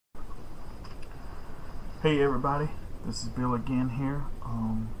Hey everybody, this is Bill again here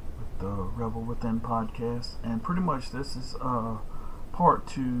with the Rebel Within podcast, and pretty much this is part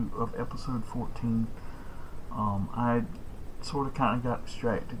 2 of episode 14. I sort of kind of got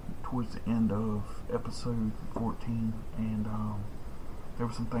distracted towards the end of episode 14, and there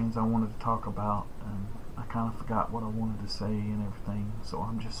were some things I wanted to talk about, and I kind of forgot what I wanted to say and everything, so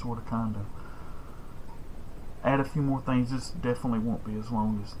I'm just sort of kind of add a few more things. This definitely won't be as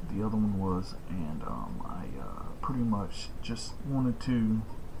long as the other one was, and I pretty much just wanted to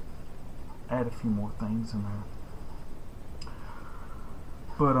add a few more things in there.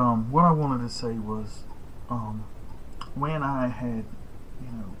 But what I wanted to say was, when I had,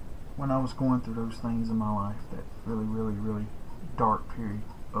 when I was going through those things in my life, that really dark period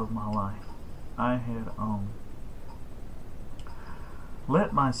of my life, I had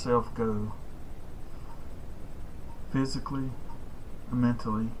let myself go physically,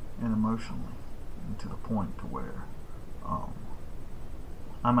 mentally, and emotionally, and to the point to where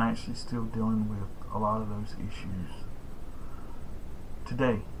I'm actually still dealing with a lot of those issues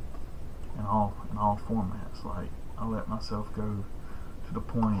today in all formats. Like, I let myself go to the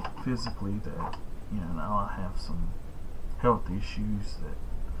point physically that now I have some health issues that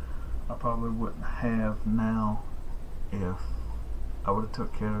I probably wouldn't have now if I would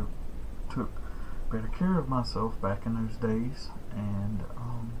have took better care of myself back in those days, and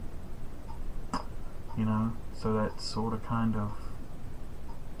so that's sort of kind of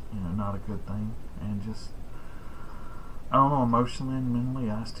not a good thing. And just, I don't know, emotionally and mentally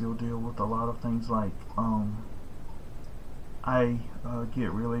I still deal with a lot of things. Like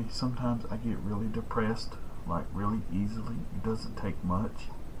sometimes I get really depressed, like really easily. It doesn't take much,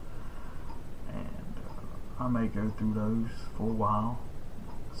 and I may go through those for a while.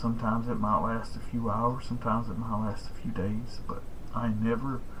 Sometimes it might last a few hours, sometimes it might last a few days, but I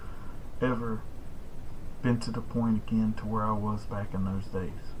never ever been to the point again to where I was back in those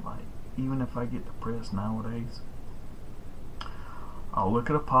days. Like, even if I get depressed nowadays, I'll look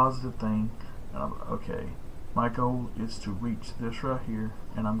at a positive thing and I'm okay, my goal is to reach this right here,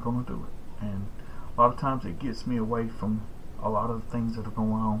 and I'm going to do it. And a lot of times it gets me away from a lot of the things that are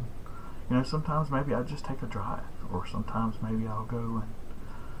going on. Sometimes maybe I just take a drive, or sometimes maybe I'll go and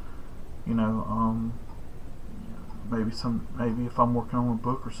maybe if I'm working on a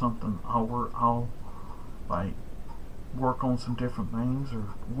book or something, I'll work on some different things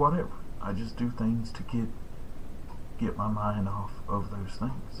or whatever. I just do things to get my mind off of those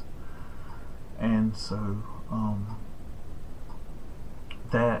things. And so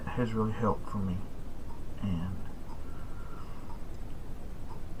that has really helped for me.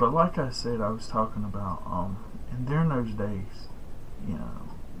 But like I said, I was talking about and during those days,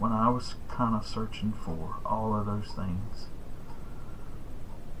 when I was kind of searching for all of those things,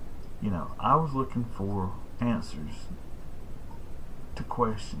 I was looking for answers to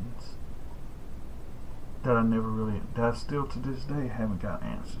questions that I still to this day haven't got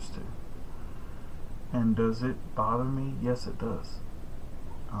answers to. And does it bother me? Yes, it does.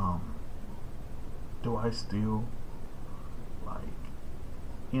 Do I still,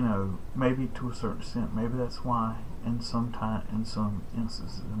 maybe to a certain extent, maybe that's why in some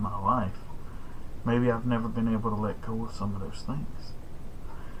instances in my life, maybe I've never been able to let go of some of those things.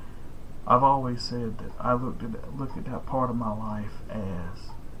 I've always said that I look at that part of my life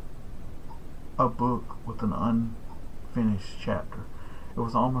as a book with an unfinished chapter. It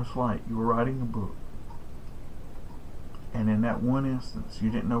was almost like you were writing a book, and in that one instance you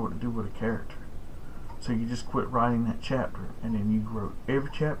didn't know what to do with a character, so you just quit writing that chapter, and then you wrote every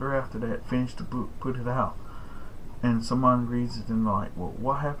chapter after that, finished the book, put it out, and someone reads it and they're like, well,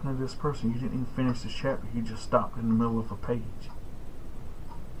 what happened to this person? You didn't even finish this chapter, you just stopped in the middle of a page.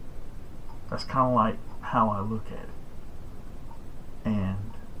 That's kind of like how I look at it.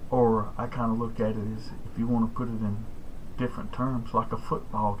 Or I kind of look at it as, if you want to put it in different terms, like a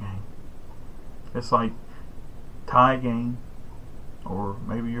football game. It's like tie game, or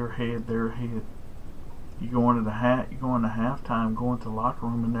maybe you're ahead, they're ahead. You go into halftime, go into the locker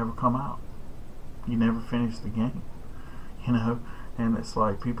room and never come out. You never finish the game, and it's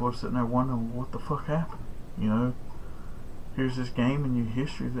like people are sitting there wondering, what the fuck happened? Here's this game in your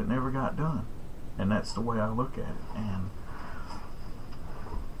history that never got done. And that's the way I look at it. And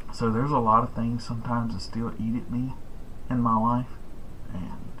so there's a lot of things sometimes that still eat at me in my life,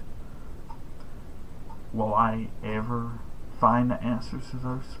 and will I ever find the answers to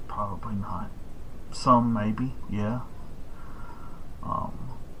those? Probably not. Some maybe, yeah.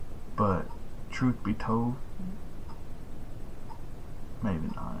 But truth be told, maybe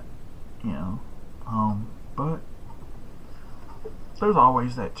not. But there's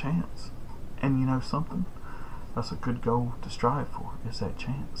always that chance. And you know something? That's a good goal to strive for, is that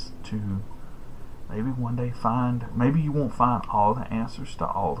chance to maybe one day maybe you won't find all the answers to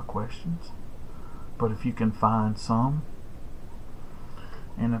all the questions, but if you can find some,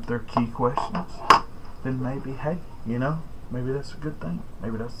 and if they're key questions, then maybe, hey, maybe that's a good thing.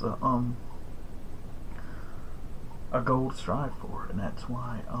 Maybe that's a goal to strive for. And that's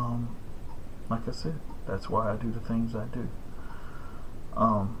why, like I said, that's why I do the things I do.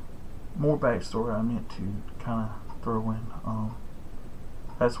 More backstory I meant to kind of throw in.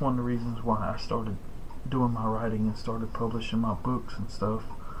 That's one of the reasons why I started doing my writing and started publishing my books and stuff,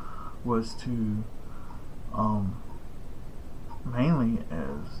 was to mainly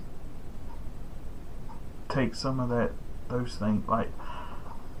as take some of those things, like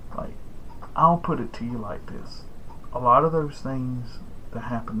I'll put it to you like this: a lot of those things that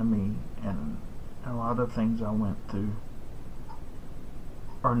happened to me and a lot of things I went through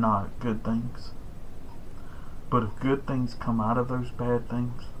are not good things. But if good things come out of those bad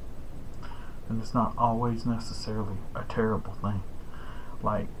things, then it's not always necessarily a terrible thing.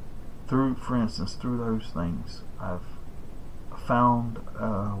 Like, for instance, through those things, I've found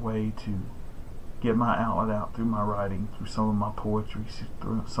a way to get my outlet out through my writing, through some of my poetry,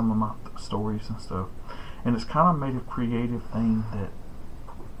 through some of my stories and stuff. And it's kind of made a creative thing that,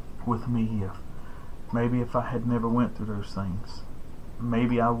 with me, if I had never went through those things,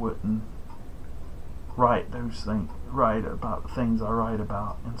 maybe I wouldn't write about the things I write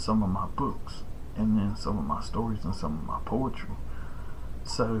about in some of my books and in some of my stories and some of my poetry.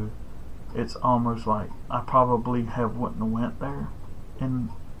 So it's almost like I probably wouldn't have went there in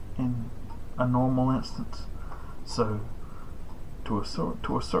a normal instance. So to a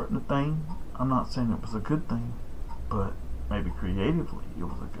certain thing, I'm not saying it was a good thing, but maybe creatively it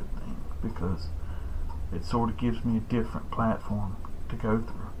was a good thing, because it sort of gives me a different platform to go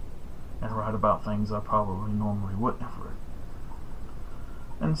through and write about things I probably normally wouldn't have written.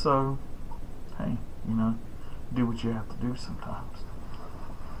 And so, hey, do what you have to do sometimes.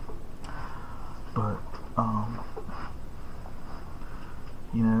 But,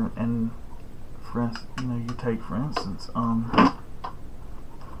 and for instance, you take for instance,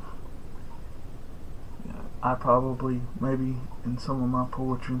 I probably, maybe in some of my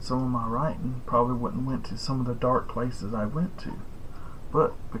poetry and some of my writing, probably wouldn't went to some of the dark places I went to.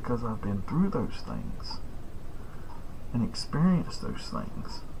 But because I've been through those things and experienced those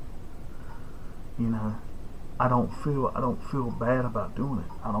things, I don't feel bad about doing it.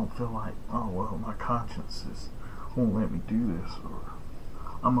 I don't feel like, oh well, my conscience won't let me do this, or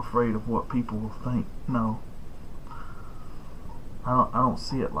I'm afraid of what people will think. No, I don't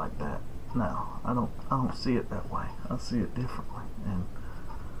see it like that. No, I don't see it that way. I see it differently,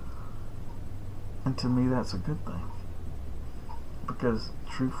 and to me that's a good thing. Because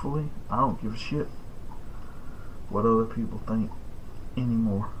truthfully, I don't give a shit what other people think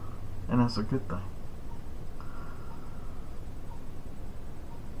anymore, and that's a good thing.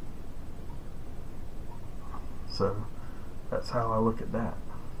 So that's how I look at that.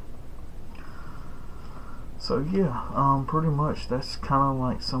 So yeah, pretty much that's kind of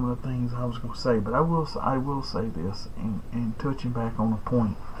like some of the things I was going to say. But I will say this, and touching back on a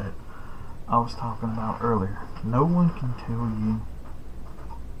point that I was talking about earlier. No one can tell you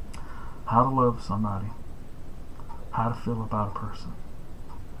how to love somebody, how to feel about a person,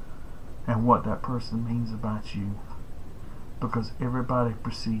 and what that person means about you, because everybody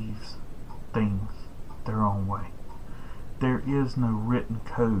perceives things their own way. There is no written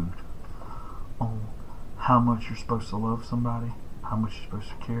code on how much you're supposed to love somebody, how much you're supposed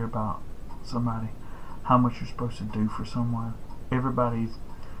to care about somebody, how much you're supposed to do for someone.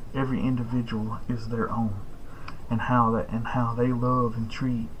 Every individual is their own, and how they love and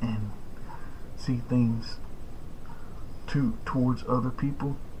treat and see things towards other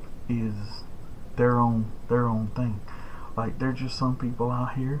people is their own thing. Like, there's just some people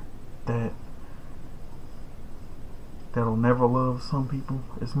out here that'll never love some people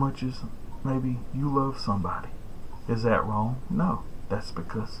as much as maybe you love somebody. Is that wrong? No. That's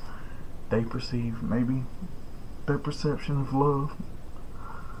because they perceive, maybe their perception of love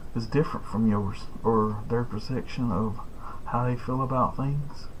is different from yours, or their perception of how they feel about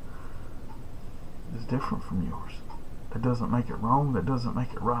things is different from yours. That doesn't make it wrong, that doesn't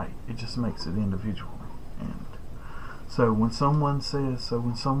make it right. It just makes it individually. And so when someone says,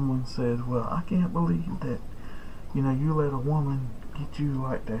 well, I can't believe that, you let a woman get you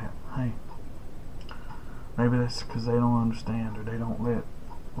like that. Hey, maybe that's because they don't understand, or they don't let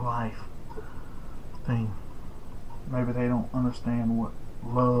life thing. Maybe they don't understand what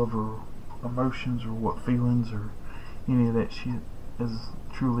love or emotions or what feelings or any of that shit is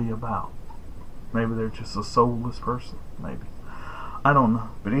truly about. Maybe they're just a soulless person. Maybe. I don't know.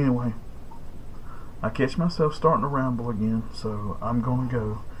 But anyway, I catch myself starting to ramble again, so I'm going to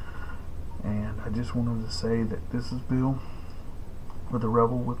go. And I just wanted to say that this is Bill with the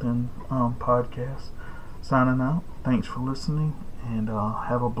Rebel Within podcast, signing out. Thanks for listening, and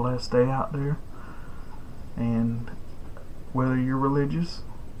have a blessed day out there. And whether you're religious,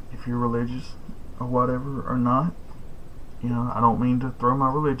 if you're religious or whatever or not, I don't mean to throw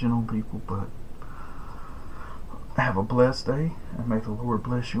my religion on people, but have a blessed day, and may the Lord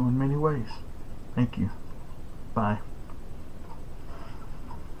bless you in many ways. Thank you. Bye.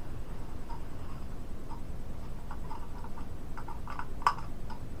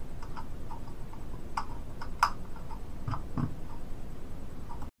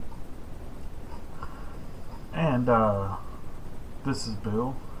 And this is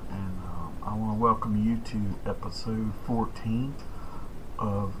Bill, and I want to welcome you to episode 14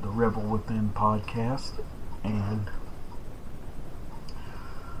 of the Rebel Within podcast. And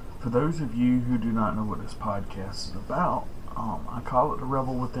for those of you who do not know what this podcast is about, I call it the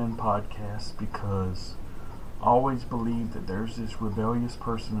Rebel Within podcast because I always believe that there's this rebellious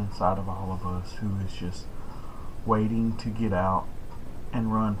person inside of all of us who is just waiting to get out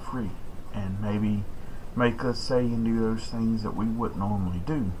and run free, and maybe make us say and do those things that we wouldn't normally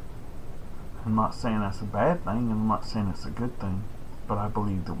do. I'm not saying that's a bad thing, and I'm not saying it's a good thing, but I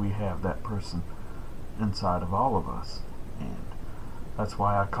believe that we have that person inside of all of us, and that's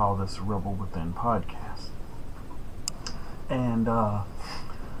why I call this Rebel Within podcast. And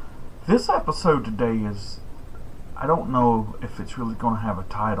this episode today is, I don't know if it's really going to have a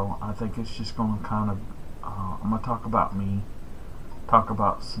title. I think it's just going to kind of, I'm going to talk about me, talk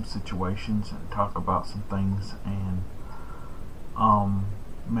about some situations, and talk about some things, and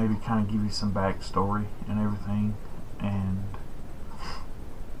maybe kind of give you some backstory and everything. And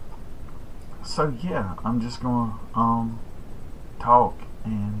so yeah, I'm just gonna talk,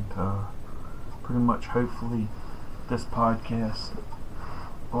 and pretty much hopefully this podcast,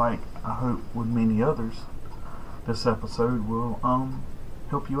 like I hope with many others, this episode will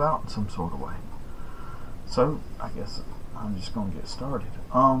help you out in some sort of way. So I guess I'm just gonna get started.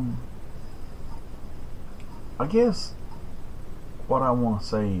 I guess what I want to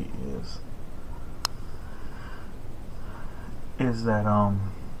say is that a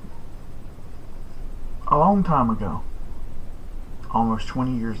long time ago, almost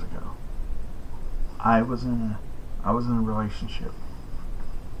 20 years ago, I was in a relationship,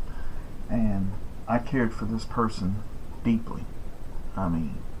 and I cared for this person deeply. I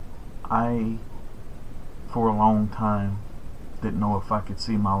mean, I for a long time didn't know if I could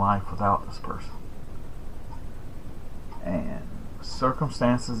see my life without this person. And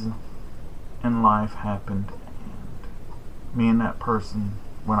circumstances in life happened, and me and that person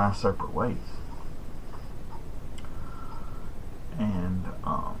went our separate ways. And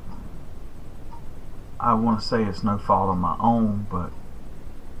I want to say it's no fault of my own, but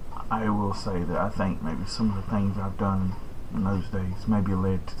I will say that I think maybe some of the things I've done in those days maybe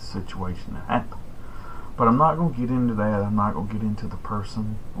led to the situation that happened. But I'm not going to get into that. I'm not going to get into the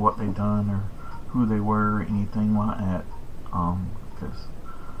person, what they done, or who they were, or anything like that, because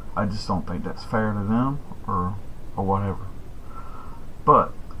I just don't think that's fair to them, or whatever.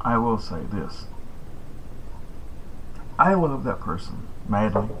 But I will say this: I love that person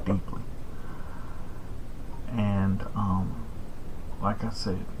madly, deeply, and like I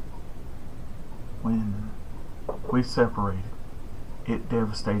said, when we separated, it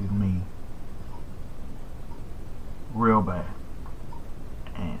devastated me real bad,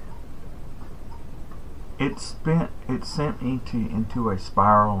 and it sent me into a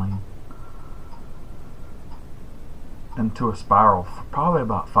spiral for probably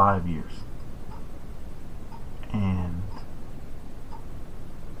about 5 years. And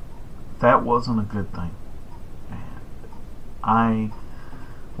that wasn't a good thing. And I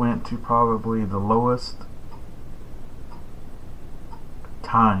went to probably the lowest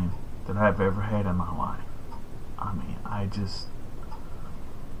time that I've ever had in my life. I mean,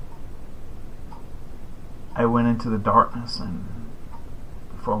 I went into the darkness, and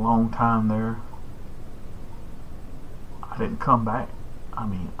for a long time there, I didn't come back. I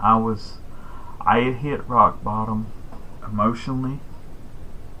mean, I had hit rock bottom emotionally,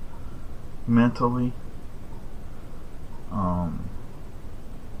 mentally.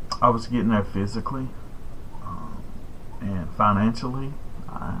 I was getting there physically, and financially.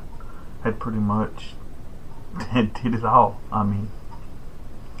 I had pretty much did it all. I mean,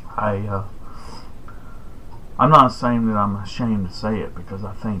 I'm not saying that I'm ashamed to say it, because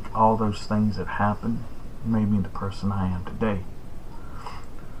I think all those things that happened made me the person I am today.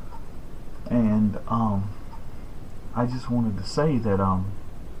 And I just wanted to say that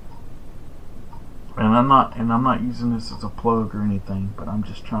and I'm not using this as a plug or anything, but I'm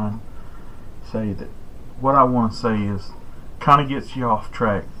just trying to say that what I want to say is kind of gets you off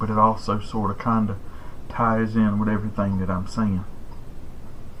track, but it also sort of kind of ties in with everything that I'm saying.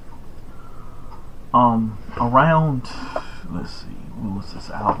 Around, let's see, when was this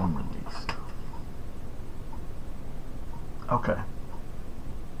album released? Okay.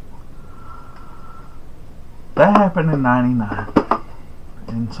 That happened in 99.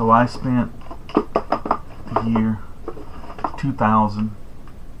 And so I spent the year 2000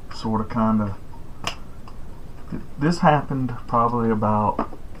 sort of kind of, this happened probably about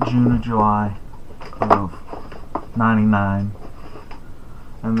June or July of 99.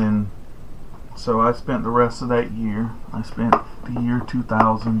 And then so I spent the rest of that year, I spent the year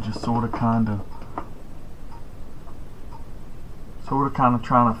 2000 just sort of kind of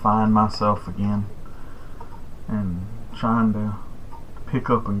trying to find myself again and trying to pick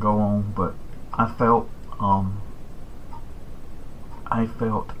up and go on. But I felt I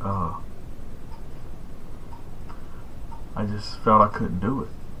just felt I couldn't do it,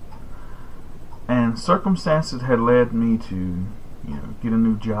 and circumstances had led me to get a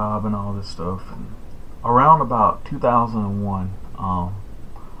new job and all this stuff. And around about 2001,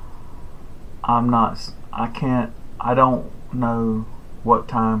 I don't know what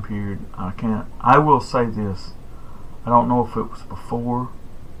time period. I will say this, I don't know if it was before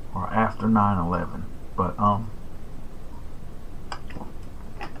or after 9/11, but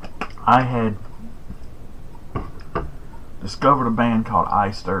I had discovered a band called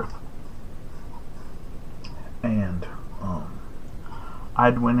Iced Earth, and I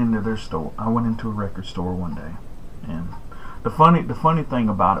went into their store. I went into a record store one day, and the funny thing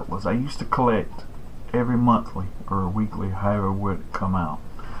about it was I used to collect every monthly or weekly, however it would come out.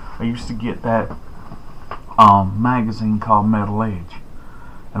 I used to get that magazine called Metal Edge,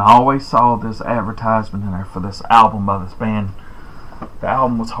 and I always saw this advertisement in there for this album by this band. The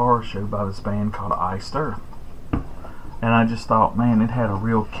album was Horror Show by this band called Iced Earth, and I just thought, man, it had a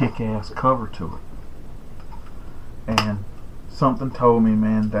real kick-ass cover to it, and something told me,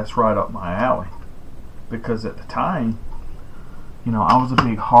 man, that's right up my alley, because at the time, I was a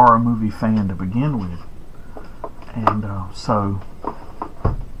big horror movie fan to begin with, and so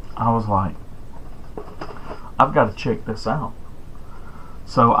I was like, I've got to check this out.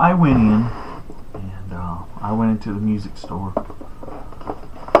 So I went in, and I went into the music store,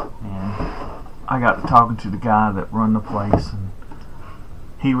 and I got to talking to the guy that run the place, and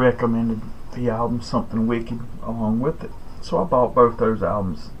he recommended the album Something Wicked along with it. So I bought both those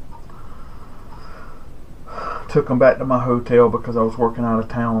albums. Took them back to my hotel because I was working out of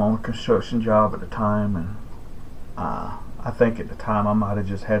town on a construction job at the time, and I think at the time I might have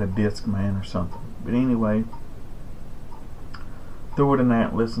just had a Discman or something. But anyway, threw it in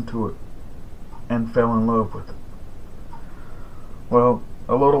that, listened to it, and fell in love with it. Well,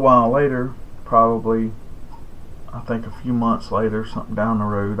 a little while later, probably I think a few months later, something down the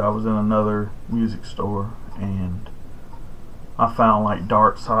road, I was in another music store, and I found like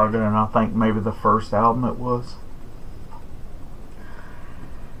Dark Saga, and I think maybe the first album it was.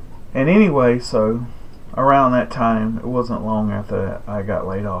 And anyway, so around that time, it wasn't long after that, I got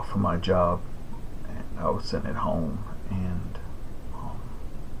laid off from my job, and I was sitting at home, and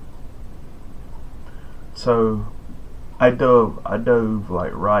so I dove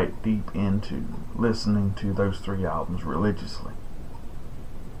like right deep into listening to those three albums religiously.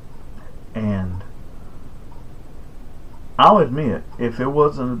 And I'll admit, if it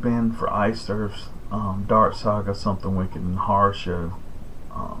wasn't been for Iced Earth's Dark Saga, Something Wicked, and Horror Show,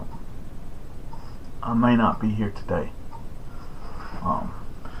 I may not be here today.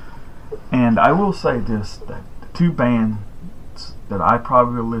 And I will say this, that the two bands that I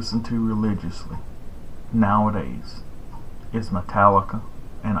probably listen to religiously nowadays is Metallica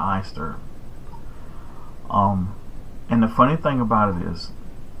and Iced Earth. And the funny thing about it is,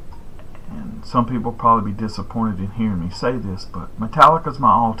 and some people probably be disappointed in hearing me say this, but Metallica's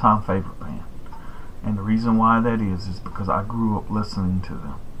my all-time favorite band. And the reason why that is because I grew up listening to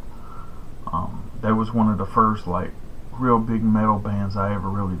them. They was one of the first like real big metal bands I ever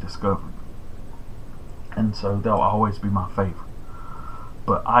really discovered. And so they'll always be my favorite.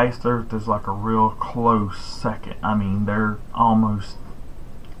 But Iced Earth is like a real close second. I mean, they're almost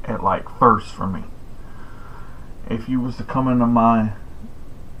at like first for me. If you was to come into my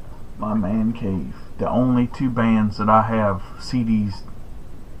man cave, the only two bands that I have CDs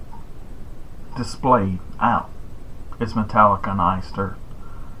displayed out is Metallica and Iced Earth.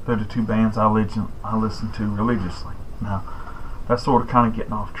 They're the two bands I listen to religiously. Now, that's sort of kind of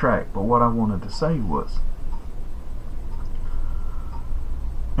getting off track. But what I wanted to say was,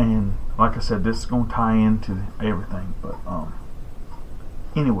 and like I said, this is going to tie into everything. But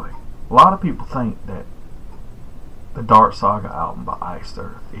anyway, a lot of people think that the Dark Saga album by Iced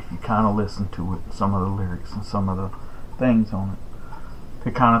Earth, if you kind of listen to it, some of the lyrics and some of the things on it,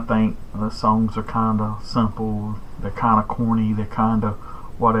 they kind of think the songs are kind of simple, they're kind of corny, they're kind of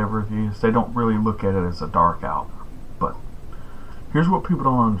whatever it is. They don't really look at it as a dark album. But here's what people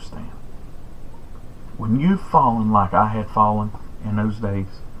don't understand. When you've fallen like I had fallen in those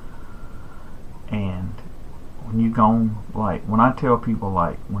days, and when you've gone, like, when I tell people,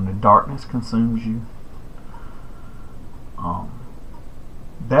 like, when the darkness consumes you,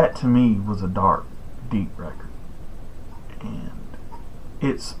 that to me was a dark, deep record. And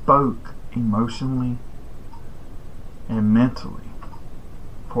it spoke emotionally and mentally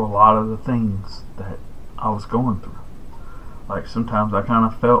for a lot of the things that I was going through. Like, sometimes I kind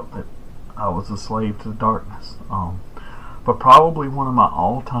of felt that I was a slave to the darkness. But probably one of my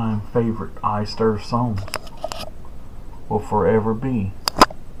all-time favorite Iced Earth songs will forever be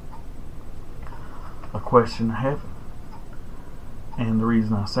A Question of Heaven. And the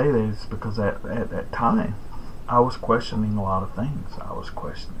reason I say that is because at that time, I was questioning a lot of things. I was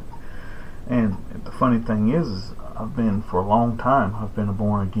questioning. And the funny thing is I've been, for a long time, I've been a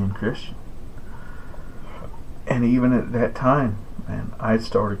born-again Christian. And even at that time, man, I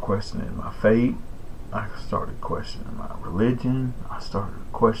started questioning my faith. I started questioning my religion. I started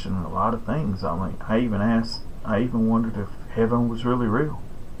questioning a lot of things. I mean, I even wondered if heaven was really real.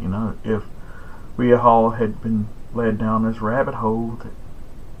 You know, if we all had been led down this rabbit hole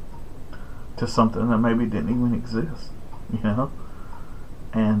to something that maybe didn't even exist. You know,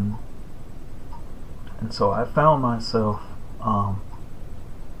 and so I found myself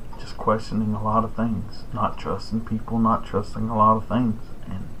just questioning a lot of things, not trusting people, not trusting a lot of things.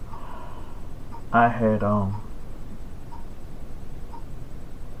 And I had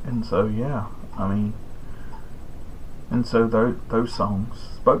and so yeah, I mean, and so those songs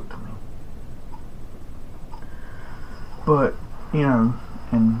spoke to me. But, you know,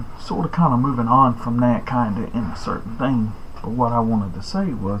 and sort of kind of moving on from that kind of in a certain thing, but what I wanted to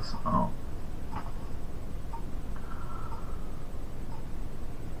say was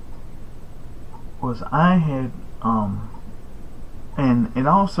I had and it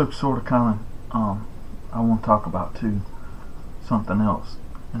also sort of kind of I want to talk about too something else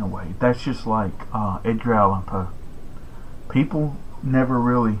in a way. That's just like Edgar Allan Poe. People never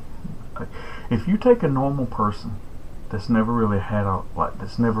really, if you take a normal person that's never really had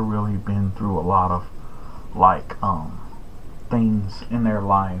that's never really been through a lot of things in their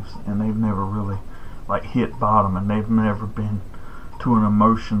lives, and they've never really hit bottom, and they've never been to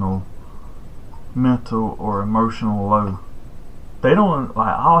an mental or emotional low. They don't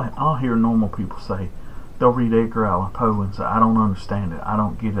I'll hear normal people say, they'll read Edgar Allan Poe and say, I don't understand it, I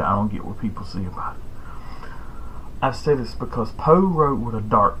don't get it, I don't get what people see about it. I say this because Poe wrote with a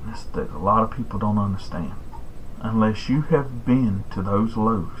darkness that a lot of people don't understand. Unless you have been to those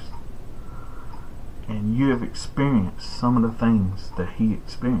lows and you have experienced some of the things that he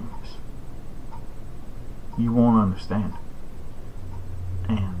experienced, you won't understand it.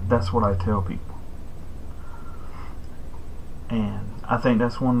 And that's what I tell people. And I think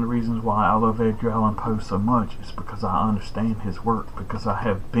that's one of the reasons why I love Edgar Allan Poe so much, is because I understand his work, because I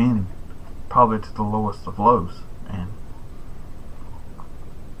have been probably to the lowest of lows, and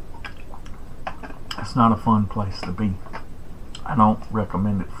it's not a fun place to be. I don't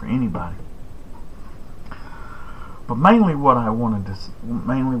recommend it for anybody. But mainly what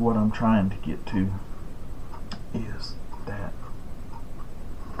I'm trying to get to is that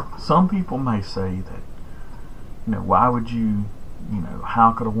some people may say that, you know, why would you know,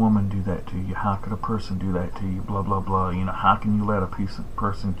 how could a woman do that to you? How could a person do that to you? Blah, blah, blah. You know, how can you let a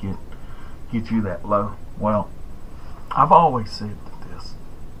person get you that low? Well, I've always said this.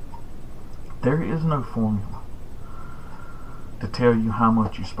 There is no formula to tell you how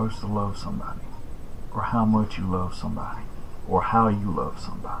much you're supposed to love somebody, or how much you love somebody, or how you love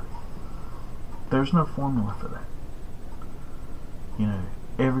somebody. There's no formula for that. You know,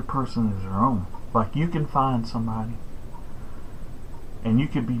 every person is their own. Like, you can find somebody, and you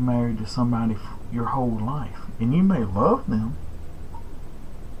could be married to somebody for your whole life, and you may love them,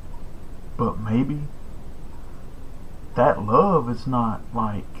 but maybe that love is not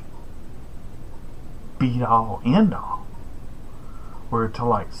be all end all. Where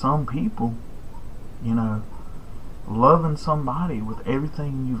to some people, you know, loving somebody with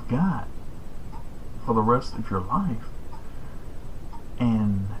everything you've got for the rest of your life,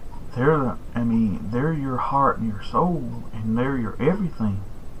 and they're your heart and your soul, and they're your everything,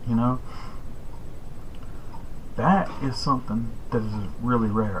 you know. That is something that is really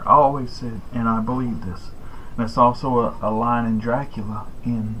rare. I always said, and I believe this, and it's also a line in Dracula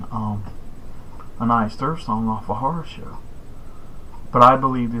in a Night Stir song off a horror show. But I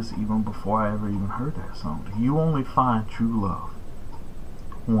believe this even before I ever even heard that song. You only find true love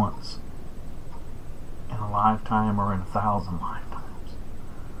once in a lifetime or in 1,000 lifetimes.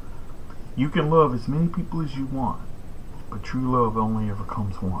 You can love as many people as you want, but true love only ever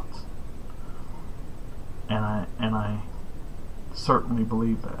comes once. And I certainly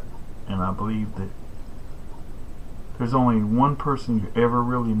believe that. And I believe that there's only one person you're ever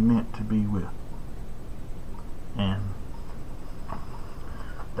really meant to be with. And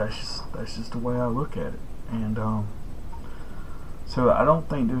that's just the way I look at it. And so I don't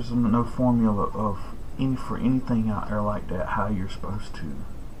think there's no formula for anything out there like that, how you're supposed to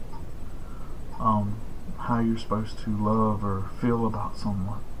love or feel about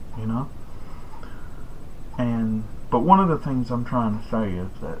someone, you know. But one of the things I'm trying to say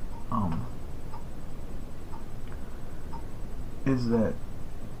is that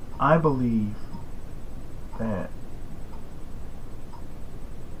I believe that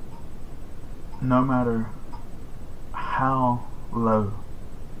no matter how low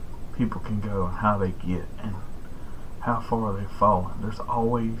people can go and how they get and how far they've fallen, there's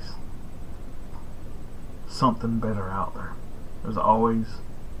always something better out there. There's always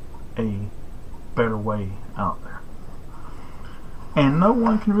a better way out there. And no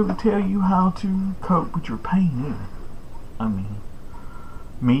one can really tell you how to cope with your pain either. I mean,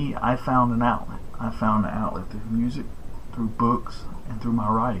 me, I found an outlet. I found an outlet through music, through books, and through my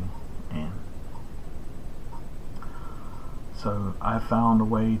writing. And so I found a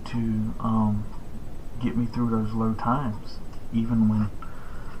way to get me through those low times, even when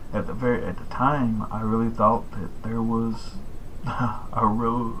at the time I really thought that there was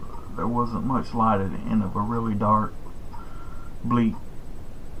there wasn't much light at the end of a really dark, bleak,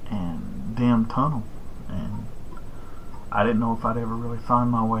 and dim tunnel, and I didn't know if I'd ever really find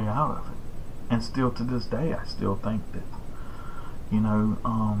my way out of it. And still to this day, I still think that, you know,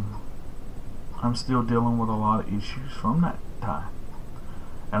 I'm still dealing with a lot of issues from that time,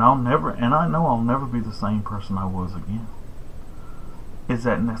 and I know I'll never be the same person I was again. Is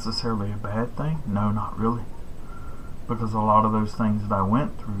that necessarily a bad thing? No, not really, because a lot of those things that I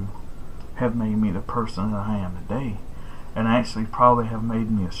went through have made me the person that I am today, and actually probably have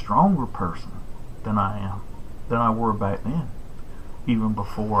made me a stronger person than I were back then, even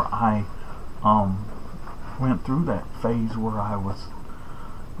before I went through that phase where I was,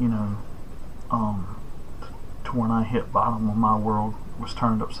 you know, to when I hit bottom when my world was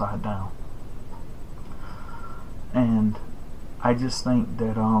turned upside down. And I just think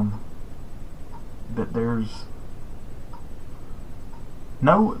that that there's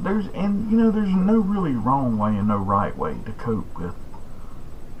no really wrong way and no right way to cope with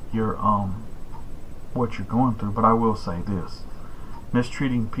your what you're going through. But I will say this: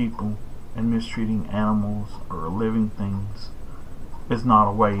 mistreating people and mistreating animals or living things is not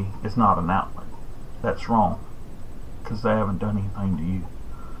a way, it's not an outlet. That's wrong, because they haven't done anything to you.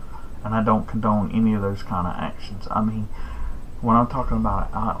 And I don't condone any of those kind of actions. I mean, when I'm talking about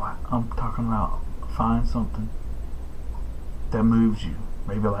an outlet, I'm talking about find something that moves you.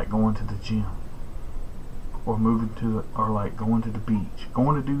 Maybe like going to the gym, or like going to the beach,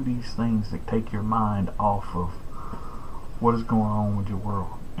 going to do these things that take your mind off of what is going on with your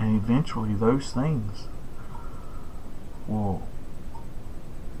world. And eventually those things will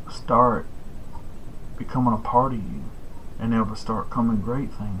start becoming a part of you, and they'll start coming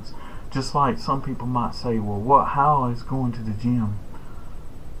great things. Just like some people might say, well, how is going to the gym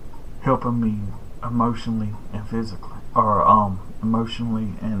helping me emotionally and physically, or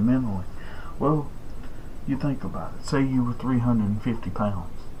emotionally and mentally? Well, you think about it. Say you were 350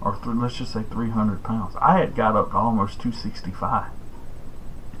 pounds, or let's just say 300 pounds. I had got up to almost 265.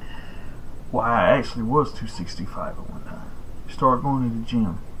 Well, I actually was 265 at one time. You start going to the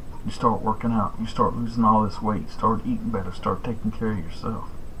gym, you start working out, you start losing all this weight, start eating better, start taking care of yourself.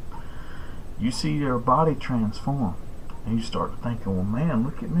 You see your body transform, and you start thinking, well, man,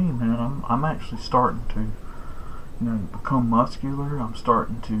 look at me, man. I'm actually starting to, you know, become muscular.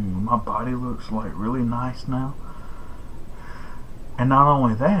 My body looks like really nice now. And not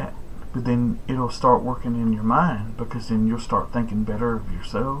only that, but then it'll start working in your mind, because then you'll start thinking better of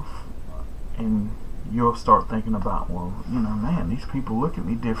yourself, and you'll start thinking about, well, you know, man, these people look at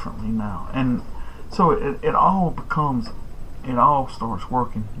me differently now. And so it all starts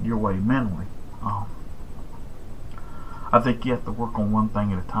working your way mentally. I think you have to work on one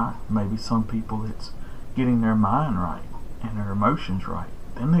thing at a time. Maybe some people it's getting their mind right and their emotions right.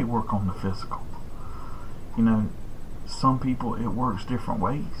 Then they work on the physical. You know, some people it works different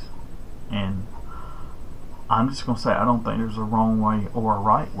ways. And I'm just going to say I don't think there's a wrong way or a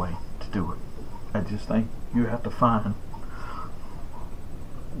right way to do it. I just think you have to find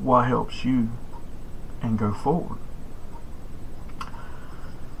what helps you and go forward.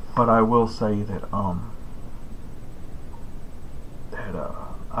 But I will say that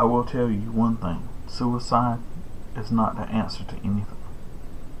I will tell you one thing: suicide is not the answer to anything.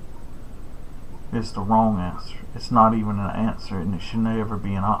 It's the wrong answer. It's not even an answer, and it should never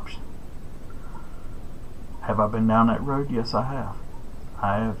be an option. Have I been down that road? Yes, I have.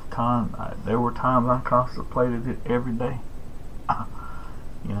 There were times I contemplated it every day.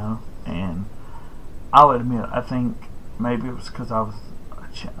 You know, and I'll admit, I think maybe it was because I was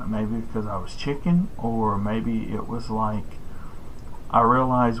chicken, or maybe it was like I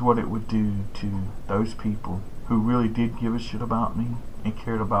realized what it would do to those people who really did give a shit about me and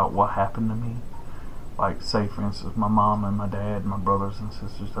cared about what happened to me. Like, say for instance, my mom and my dad, my brothers and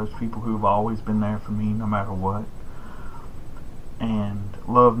sisters, those people who have always been there for me no matter what, and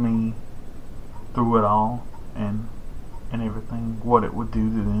loved me through it all, and everything, what it would do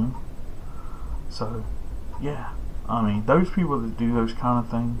to them. So yeah, I mean, those people that do those kind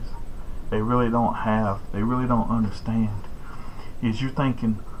of things, they really don't understand. Is you're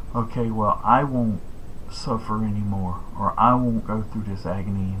thinking, okay, well, I won't suffer anymore, or I won't go through this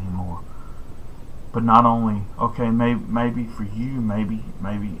agony anymore. But not only, okay, maybe for you, maybe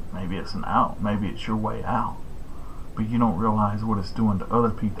it's an out, maybe it's your way out, but you don't realize what it's doing to other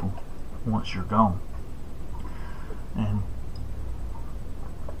people once you're gone. And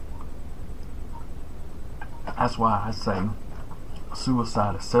that's why I say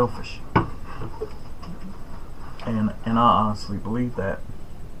suicide is selfish. And I honestly believe that.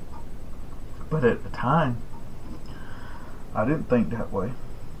 But at the time, I didn't think that way.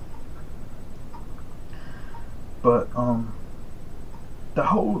 But I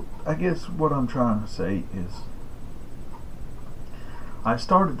guess what I'm trying to say is, I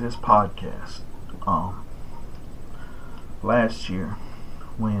started this podcast last year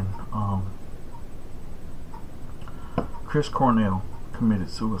when Chris Cornell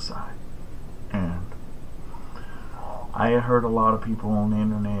committed suicide, and I had heard a lot of people on the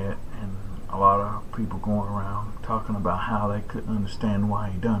internet and a lot of people going around talking about how they couldn't understand why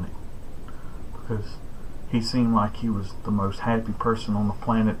he done it, because he seemed like he was the most happy person on the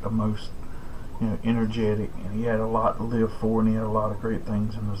planet, the most, you know, energetic, and he had a lot to live for, and he had a lot of great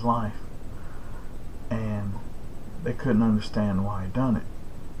things in his life, and they couldn't understand why he done it.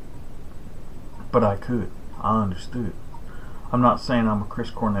 But I could. I understood. I'm not saying I'm a Chris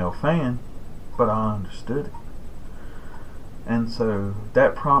Cornell fan, but I understood it. And so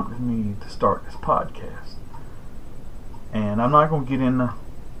that prompted me to start this podcast. And I'm not going to get into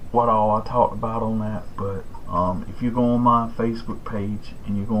what all I talked about on that, but if you go on my Facebook page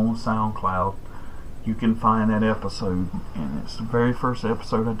and you go on SoundCloud, you can find that episode, and it's the very first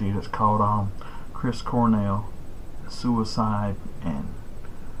episode I did. It's called Chris Cornell, Suicide, and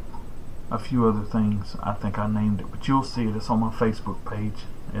a few other things. I think I named it, but you'll see it. It's on my Facebook page.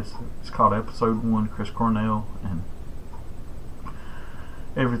 It's called Episode 1, Chris Cornell, and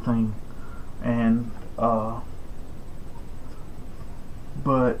everything. And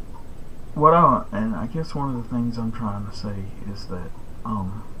but and I guess one of the things I'm trying to say is that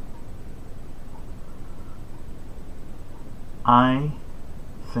I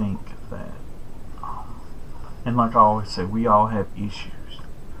think that and like I always say, we all have issues,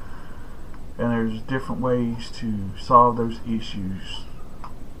 and there's different ways to solve those issues,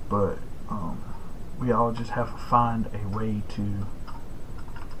 but we all just have to find a way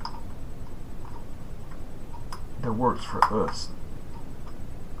that works for us.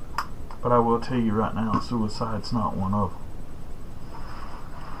 But I will tell you right now, suicide's not one of them.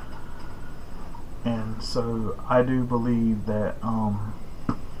 And so I do believe that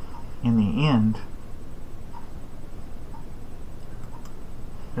in the end,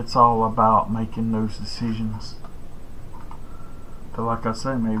 it's all about making those decisions that, like I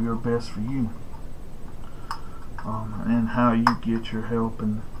say, maybe are best for you, and how you get your help,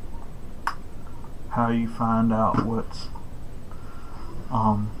 and how you find out what's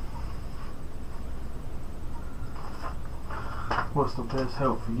the best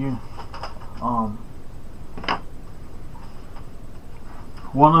help for you.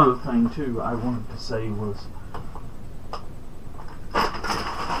 One other thing too I wanted to say was,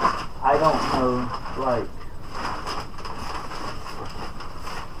 I don't know, like,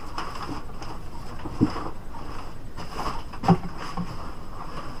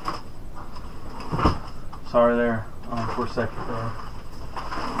 Sorry there for a second there.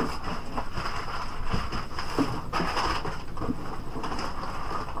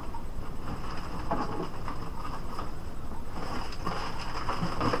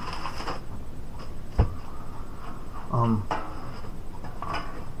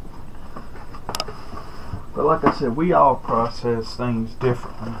 But like I said, we all process things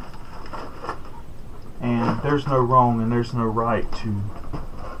differently. And there's no wrong and there's no right to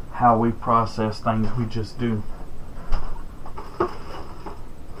how we process things. We just do.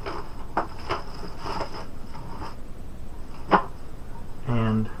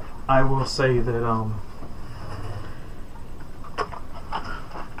 And I will say that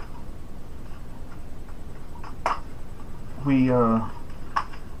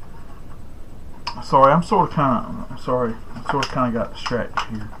sorry, I sort of kind of got distracted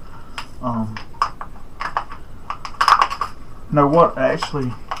here. No, what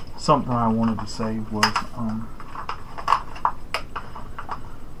actually something I wanted to say was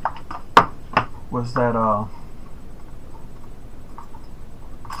that I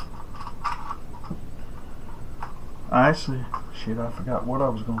forgot what I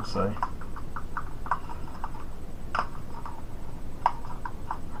was going to say.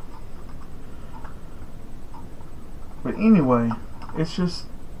 But anyway, it's just,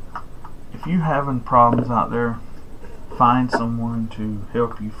 if you having problems out there, find someone to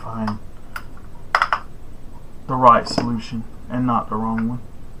help you find the right solution and not the wrong one.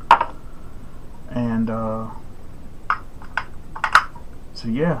 And so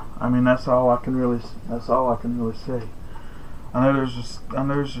yeah, I mean that's all I can really say. I know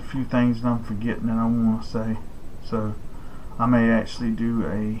there's a few things that I'm forgetting that I want to say, so I may actually do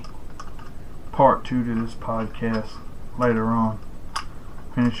a part 2 to this podcast later on.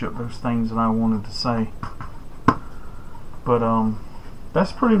 Finish up those things that I wanted to say. But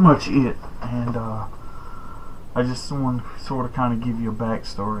that's pretty much it. And I just want to sort of kind of give you a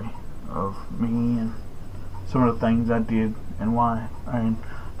backstory of me and some of the things I did and why, and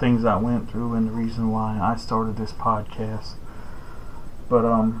things I went through and the reason why I started this podcast. But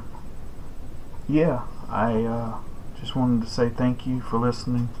yeah, I just wanted to say thank you for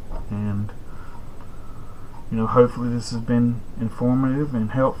listening, and hopefully this has been informative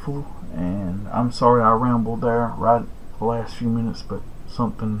and helpful. And I'm sorry I rambled there right the last few minutes, but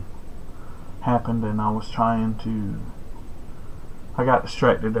something happened and I got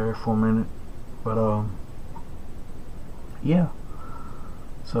distracted there for a minute. But yeah,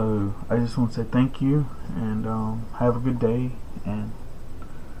 so I just want to say thank you, and have a good day, and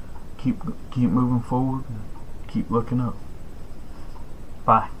keep moving forward and keep looking up.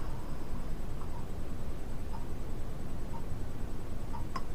 Bye.